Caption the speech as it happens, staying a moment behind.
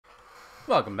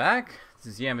Welcome back.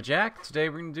 This is Yamajac. Today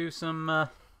we're gonna do some, I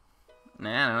don't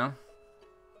know.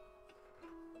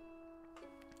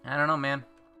 I don't know, man.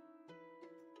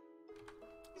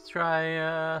 Let's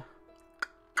try,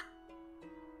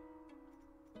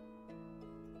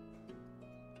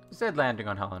 Zed landing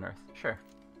on Hell on Earth. Sure.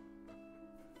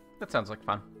 That sounds like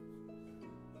fun.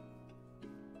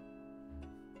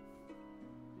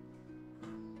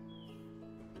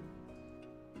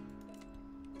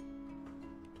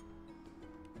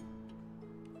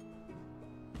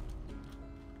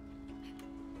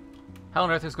 Hell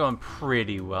on Earth is going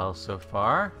pretty well so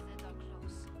far.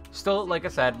 Still, like I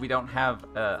said, we don't have,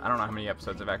 I don't know how many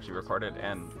episodes I've actually recorded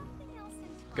and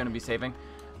going to be saving,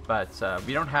 but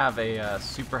we don't have a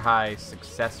super high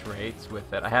success rate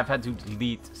with it. I have had to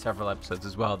delete several episodes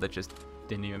as well that just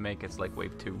didn't even make it. It's like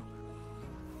wave 2.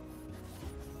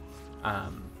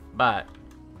 But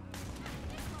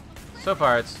so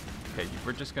far it's, okay,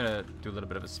 we're just going to do a little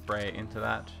bit of a spray into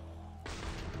that.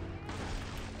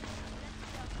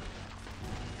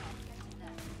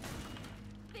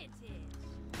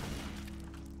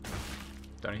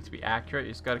 Don't need to be accurate,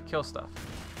 you just gotta kill stuff.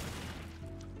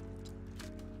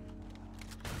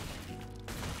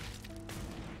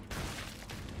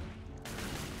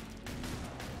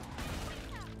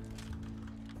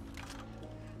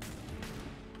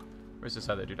 Where's this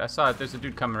other dude? I saw it. There's a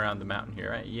dude coming around the mountain here,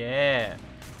 right? Yeah!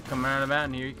 Coming around the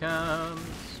mountain, here he comes!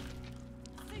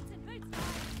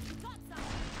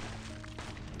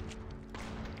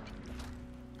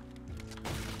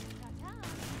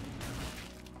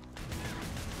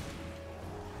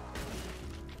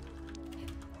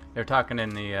 They're talking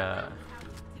in the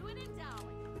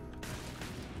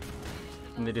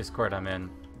Discord I'm in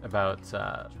about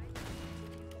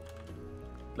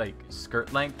like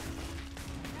skirt length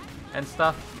and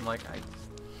stuff. I'm like,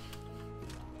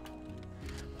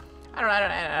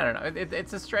 I don't know.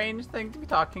 It's a strange thing to be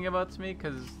talking about to me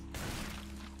because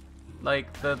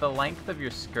like the length of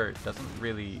your skirt doesn't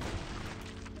really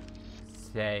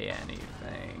say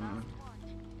anything.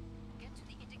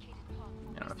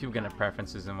 I don't know, people get into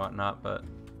preferences and whatnot, but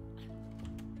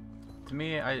to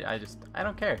me, I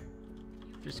don't care.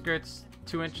 If your skirt's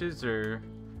 2 inches or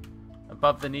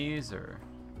above the knees, or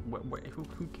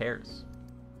who cares?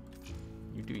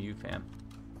 You do you, fam.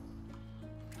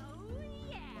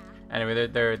 Anyway,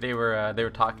 they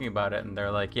were talking about it, and they're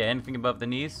like, yeah, anything above the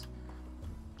knees,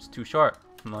 it's too short.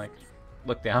 I'm like,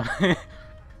 look down.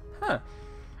 Huh.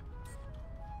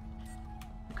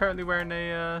 I'm currently wearing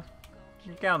a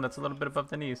gown that's a little bit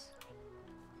above the knees.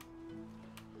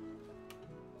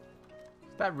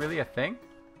 Is that really a thing?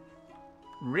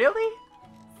 Really?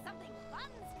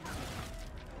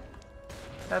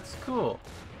 That's cool.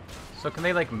 So can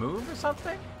they like move or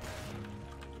something?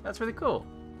 That's really cool.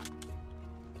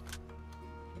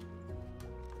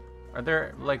 Are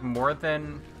there like more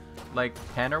than like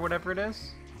 10 or whatever it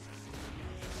is?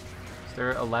 Is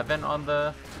there 11 on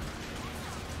the...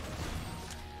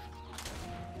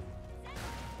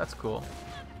 That's cool.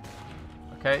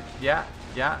 Okay, yeah.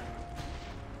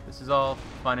 This is all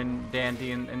fun and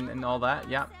dandy and all that,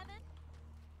 yeah.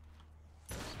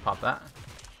 Just pop that.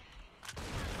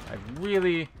 I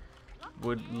really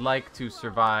would like to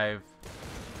survive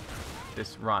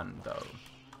this run, though.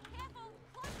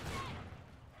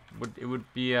 It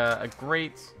would be a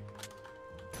great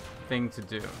thing to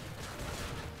do.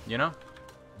 You know?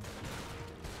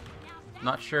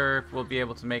 Not sure if we'll be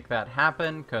able to make that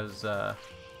happen, because,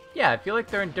 yeah, I feel like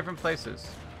they're in different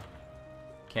places.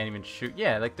 Can't even shoot.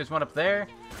 Yeah, like there's one up there.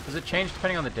 Does it change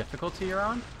depending on the difficulty you're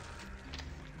on?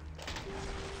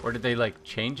 Or did they like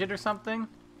change it or something?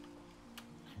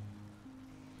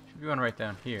 Should be one right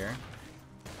down here.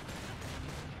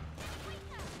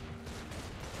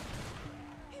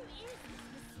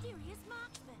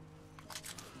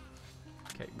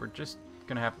 Okay, we're just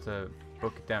gonna have to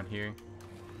book it down here.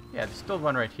 Yeah, there's still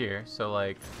one right here, so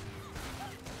like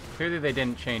clearly they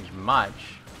didn't change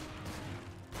much.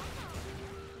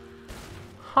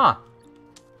 Huh.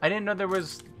 I didn't know there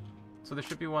was... So there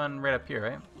should be one right up here,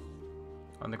 right?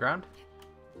 On the ground?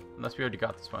 Unless we already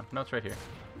got this one. No, it's right here.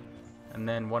 And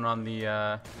then one on the,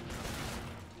 right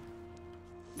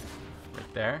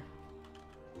there.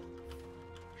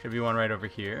 Should be one right over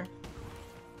here.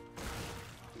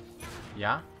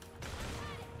 Yeah.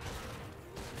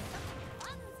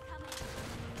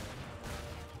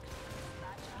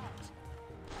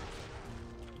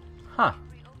 Huh.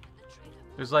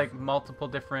 There's like multiple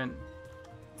different...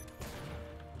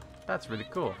 That's really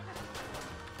cool.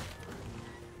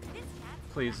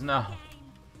 Please, no.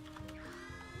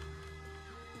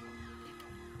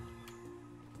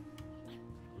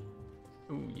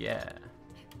 Ooh, yeah.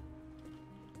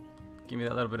 Give me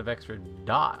that little bit of extra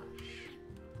dodge.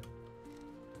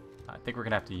 I think we're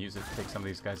gonna have to use it to take some of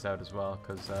these guys out as well,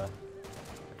 because I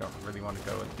don't really want to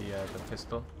go with the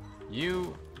pistol.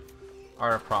 You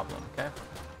are a problem, okay?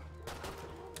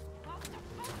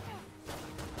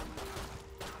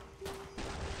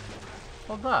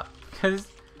 Hold up,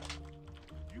 because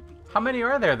how many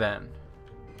are there then?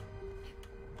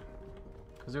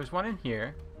 Because there's one in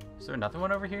here. Is there another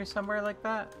one over here somewhere like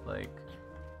that? Like,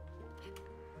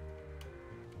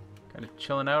 kind of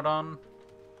chilling out on,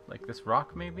 like, this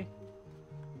rock maybe?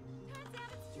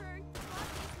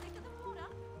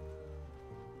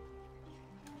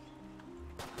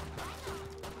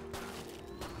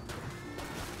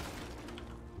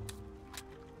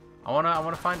 I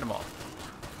wanna find them all.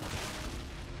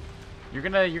 You're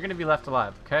gonna be left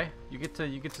alive, okay? You get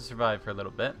to survive for a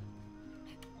little bit.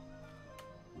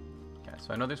 Okay,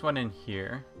 so I know there's one in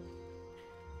here.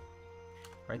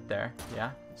 Right there.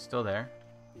 Yeah, it's still there.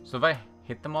 So have I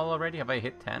hit them all already? Have I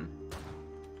hit 10?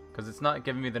 Because it's not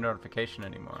giving me the notification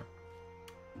anymore.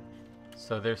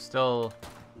 So there's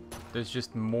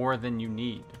just more than you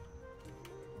need.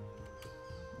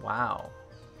 Wow.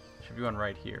 Should be one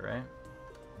right here, right?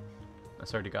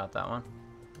 That's already got that one.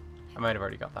 I might have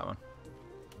already got that one.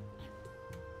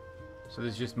 So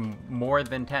there's just more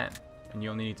than 10. And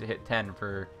you only need to hit 10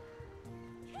 for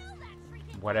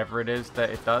whatever it is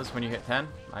that it does when you hit 10.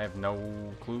 I have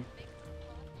no clue.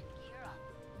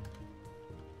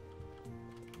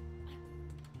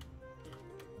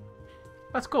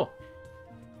 That's cool.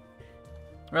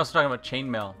 We're also talking about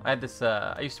chainmail. I had this,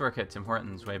 I used to work at Tim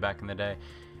Hortons way back in the day.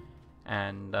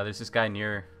 And there's this guy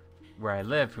near where I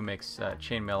live who makes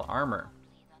chainmail armor.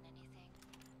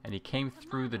 And he came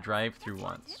through the drive-thru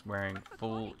once wearing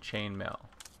full chainmail.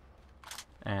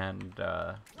 And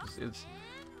it's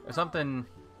something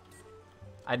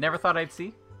I never thought I'd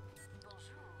see.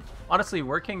 Honestly,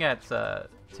 working at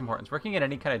Tim Hortons, working at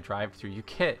any kind of drive-thru, you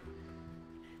get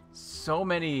so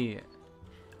many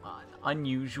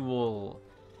unusual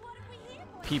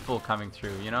people coming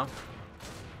through, you know?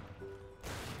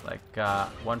 Like,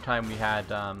 one time we had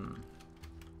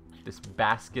this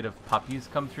basket of puppies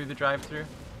come through the drive-thru.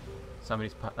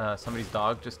 Somebody's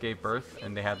dog just gave birth,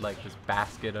 and they had like this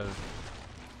basket of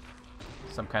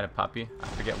some kind of puppy. I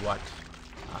forget what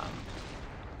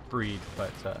breed,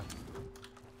 but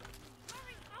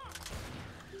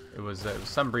it was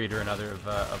some breed or another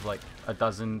of like a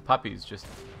dozen puppies just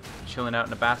chilling out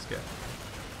in a basket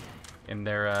in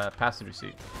their passenger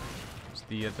seat.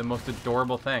 It's the most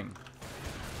adorable thing.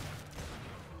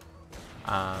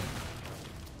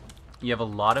 You have a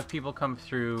lot of people come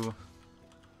through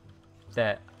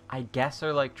that I guess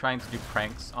are like trying to do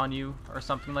pranks on you or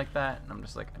something like that, and I'm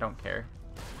just like, I don't care.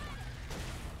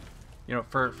 You know,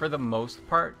 for the most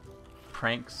part,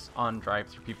 pranks on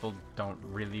drive-thru people don't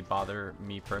really bother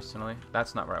me personally.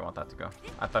 That's not where I want that to go.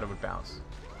 I thought it would bounce.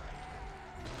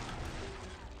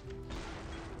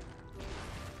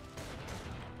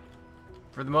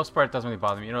 For the most part, it doesn't really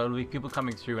bother me. You know, it'll be people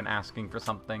coming through and asking for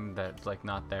something that's like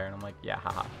not there, and I'm like, yeah,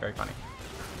 haha, very funny.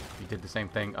 You did the same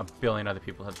thing a billion other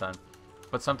people have done.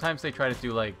 But sometimes they try to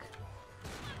do like,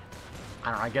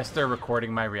 I don't know, I guess they're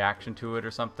recording my reaction to it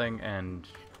or something, and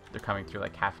they're coming through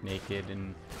like half naked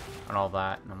and all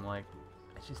that, and I'm like,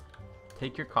 just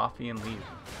take your coffee and leave.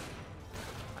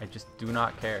 I just do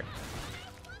not care.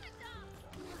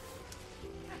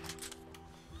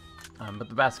 But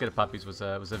the basket of puppies was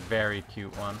a very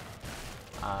cute one.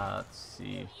 Let's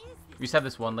see. We used to have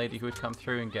this one lady who would come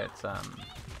through and get.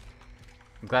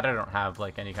 I'm glad I don't have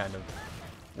like any kind of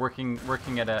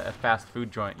working at a fast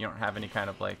food joint. You don't have any kind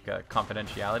of like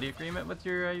confidentiality agreement with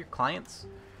your clients.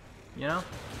 You know,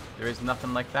 there is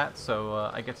nothing like that. So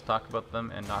I get to talk about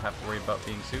them and not have to worry about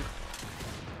being sued.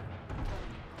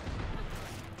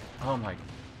 Oh my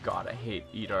god, I hate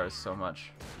EDARs so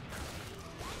much.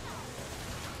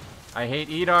 I hate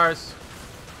EDARs.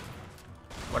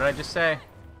 What did I just say?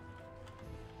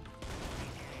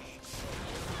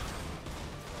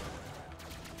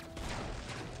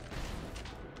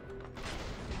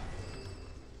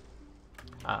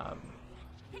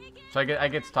 So I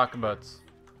get to talk about,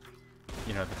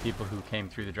 you know, the people who came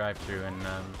through the drive-thru, and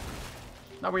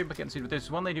not worried about getting sued. But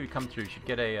there's one lady who would come through. She'd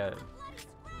get it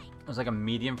was like a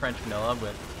medium French vanilla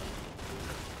with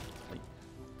like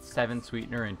 7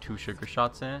 sweetener and 2 sugar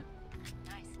shots in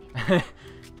it.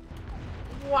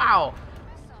 Wow,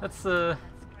 that's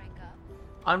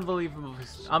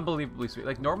unbelievably sweet.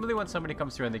 Like normally when somebody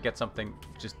comes through and they get something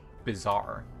just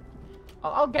bizarre,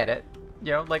 I'll get it.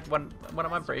 You know, like when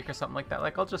I'm on break or something like that.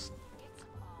 Like I'll just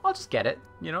get it.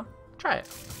 You know, try it.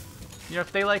 You know,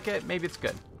 if they like it, maybe it's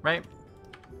good, right?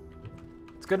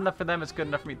 It's good enough for them, it's good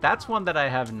enough for me. That's one that I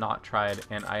have not tried,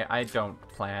 and I don't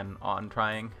plan on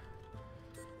trying.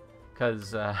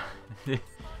 Because,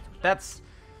 that's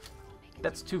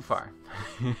too far.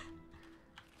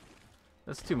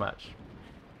 That's too much.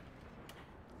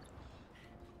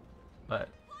 But,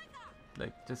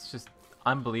 like, it's just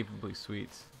unbelievably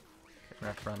sweet. I'm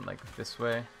gonna have to run, like, this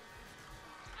way.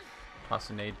 Toss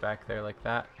a nade back there like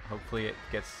that. Hopefully it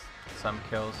gets some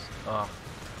kills. Oh.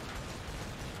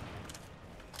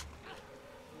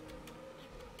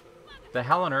 The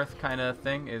Hell on Earth kind of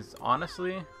thing is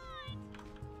honestly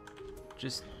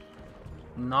just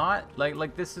not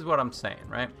like this is what I'm saying,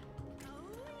 right?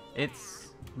 It's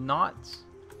not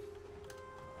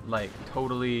like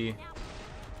totally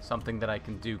something that I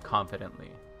can do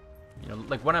confidently. You know,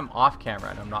 like when I'm off camera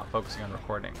and I'm not focusing on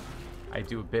recording, I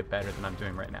do a bit better than I'm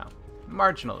doing right now.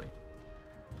 Marginally.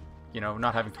 You know,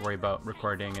 not having to worry about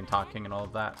recording and talking and all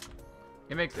of that.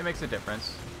 It makes a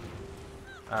difference.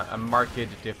 A marked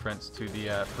difference to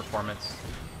the performance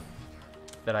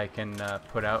that I can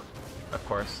put out, of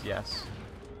course, yes.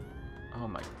 Oh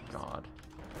my god.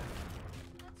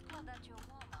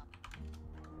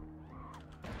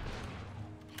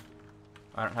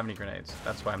 I don't have any grenades.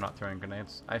 That's why I'm not throwing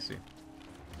grenades. I see.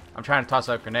 I'm trying to toss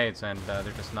out grenades and they're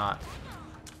just not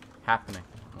happening.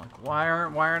 I'm like, why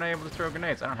aren't I able to throw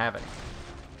grenades? I don't have any.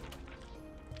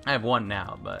 I have one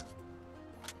now, but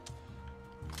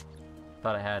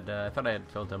thought I had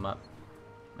filled them up.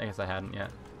 I guess I hadn't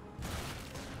yet.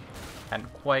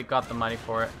 Hadn't quite got the money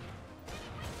for it.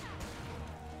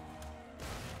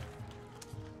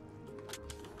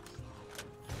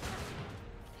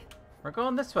 We're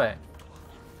going this way.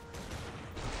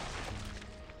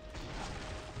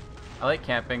 I like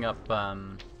camping up,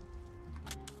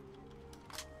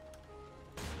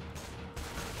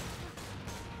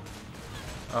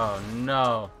 oh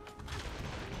no.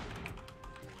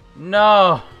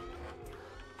 No!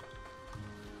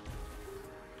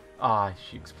 Ah,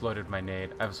 she exploded my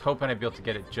nade. I was hoping I'd be able to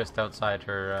get it just outside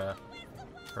her,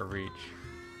 her reach.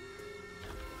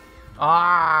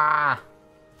 Ah!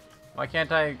 Why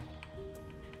can't I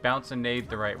bounce a nade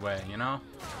the right way, you know?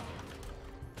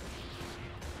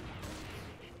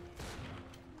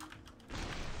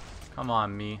 Come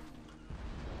on, me.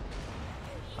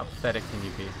 How pathetic can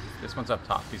you be? This one's up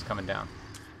top. He's coming down.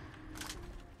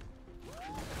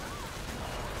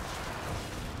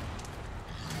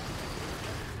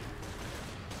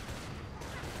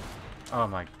 Oh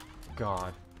my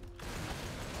god.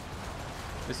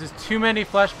 This is too many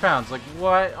flesh pounds. Like,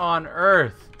 what on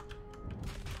earth?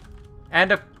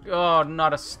 And a... oh,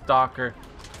 not a stalker.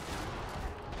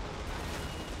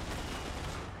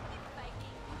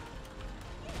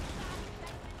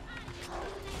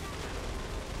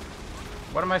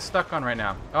 What am I stuck on right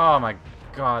now? Oh my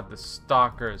god, the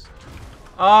stalkers.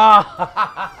 Oh!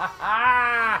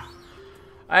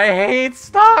 I hate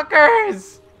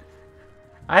stalkers!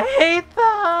 I hate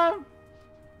them!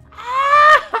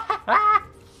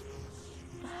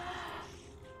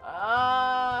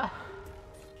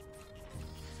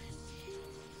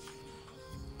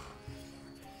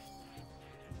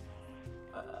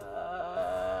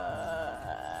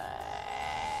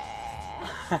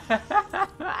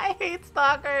 I hate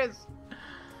stalkers!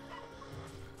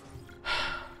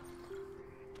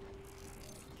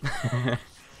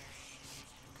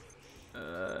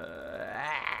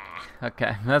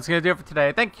 Okay, that's gonna do it for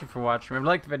today. Thank you for watching. Remember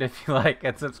to like the video if you like,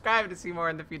 and subscribe to see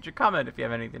more in the future. Comment if you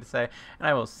have anything to say, and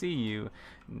I will see you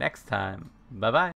next time. Bye bye.